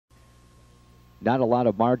Not a lot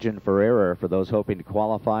of margin for error for those hoping to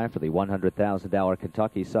qualify for the $100,000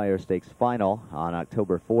 Kentucky Sire Stakes Final on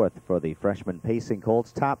October 4th for the freshman pacing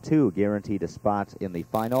colts. Top two guaranteed a spot in the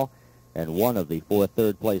final, and one of the four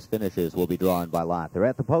third-place finishes will be drawn by lot. They're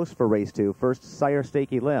at the post for race two. First, Sire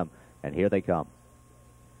Stake Elim, and here they come.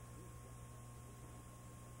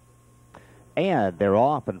 And they're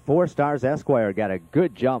off, and 4 Stars Esquire got a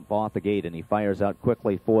good jump off the gate, and he fires out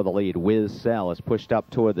quickly for the lead. Wiz Cell is pushed up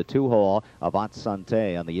toward the 2-hole. Avant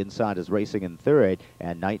Sante on the inside is racing in third,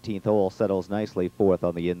 and 19th hole settles nicely fourth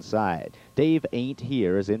on the inside. Dave Ain't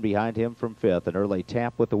Here is in behind him from fifth. An early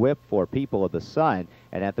tap with the whip for People of the Sun,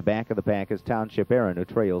 and at the back of the pack is Township Aaron, who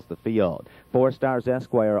trails the field. 4 Stars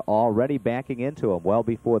Esquire already backing into him well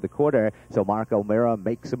before the quarter, so Mark O'Mara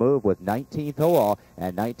makes a move with 19th hole,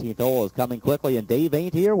 and 19th hole is coming quickly, and Dave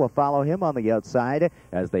Ain't Here will follow him on the outside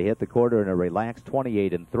as they hit the quarter in a relaxed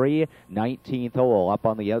 28-3. 19th hole up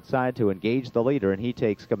on the outside to engage the leader, and he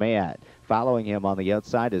takes command. Following him on the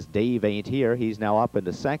outside is Dave Ain't Here. He's now up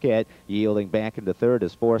into second. Yielding back into third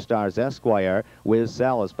is 4 Stars Esquire. Wiz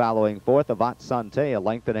Cell is following fourth. Avant Sante a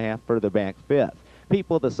length and a half further back fifth.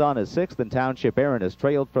 People of the Sun is sixth, and Township Aaron has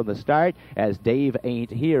trailed from the start as Dave Ain't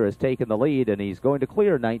Here has taken the lead, and he's going to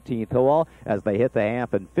clear 19th hole as they hit the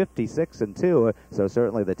half in 56-2. So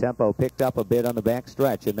certainly the tempo picked up a bit on the back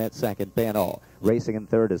stretch in that second panel. Racing in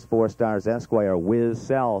third is 4 Stars Esquire. Wiz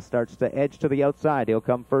Cell starts to edge to the outside. He'll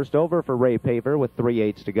come first over for Ray Paver with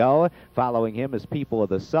 3/8 to go. Following him is People of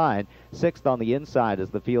the Sun. Sixth on the inside as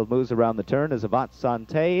the field moves around the turn is Avant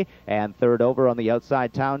Sante. And third over on the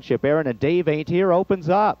outside, Township Aaron. And Dave Ain't Here opens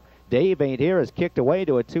up. Dave Ain't Here is kicked away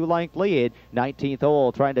to a 2-length lead. 19th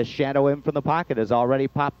hole trying to shadow him from the pocket has already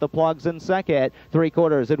popped the plugs in second.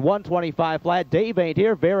 3/4 at 125 flat. Dave Ain't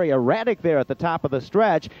Here very erratic there at the top of the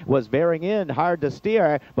stretch. Was bearing in, hard to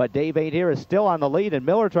steer, but Dave Ain't Here is still on the lead, and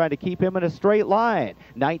Miller trying to keep him in a straight line.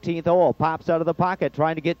 19th hole pops out of the pocket,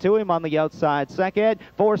 trying to get to him on the outside second.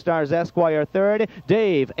 4 Stars Esquire third.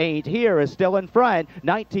 Dave Ain't Here is still in front.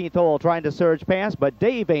 19th hole trying to surge past, but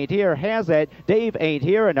Dave Ain't Here has it. Dave Ain't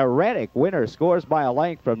Here in a erratic winner scores by a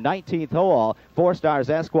length from 19th hole. 4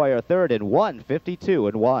 Stars Esquire third in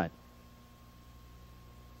 1:52-1.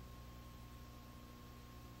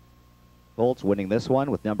 Colts winning this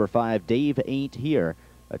one with number 5, Dave Ain't Here,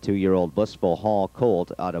 a 2-year-old Blissful Hall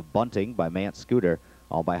colt out of Bunting by Matt Scooter,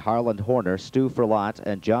 all by Harland Horner, Stu Ferlot,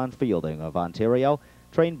 and John Fielding of Ontario,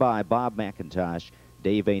 trained by Bob McIntosh.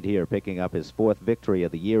 Dave Ain't Here picking up his 4th victory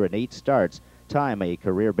of the year in 8 starts, time a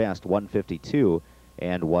career best 1:52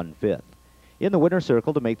 and 1/5. In the winner's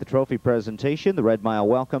circle to make the trophy presentation, the Red Mile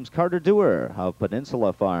welcomes Carter Dewar of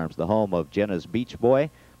Peninsula Farms, the home of Jenna's Beach Boy.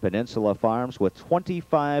 Peninsula Farms with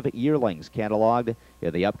 25 yearlings cataloged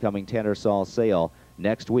in the upcoming Tattersall's sale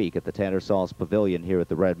next week at the Tattersall's Pavilion here at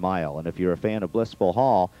the Red Mile. And if you're a fan of Blissful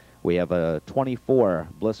Hall, we have 24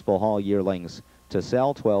 Blissful Hall yearlings to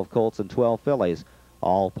sell, 12 colts and 12 fillies,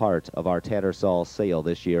 all part of our Tattersall's sale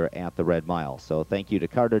this year at the Red Mile. So thank you to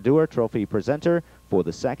Carter Dewar, trophy presenter, for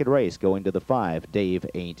the second race going to the 5, Dave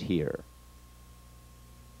Ain't Here.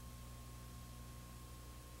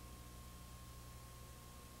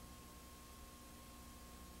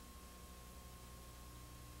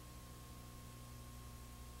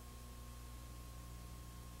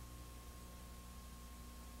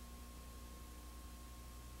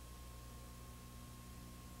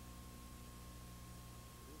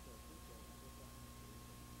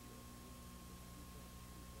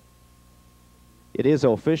 It is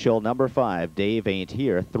official, number 5, Dave Ain't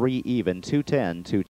Here, 3 even, 210, 2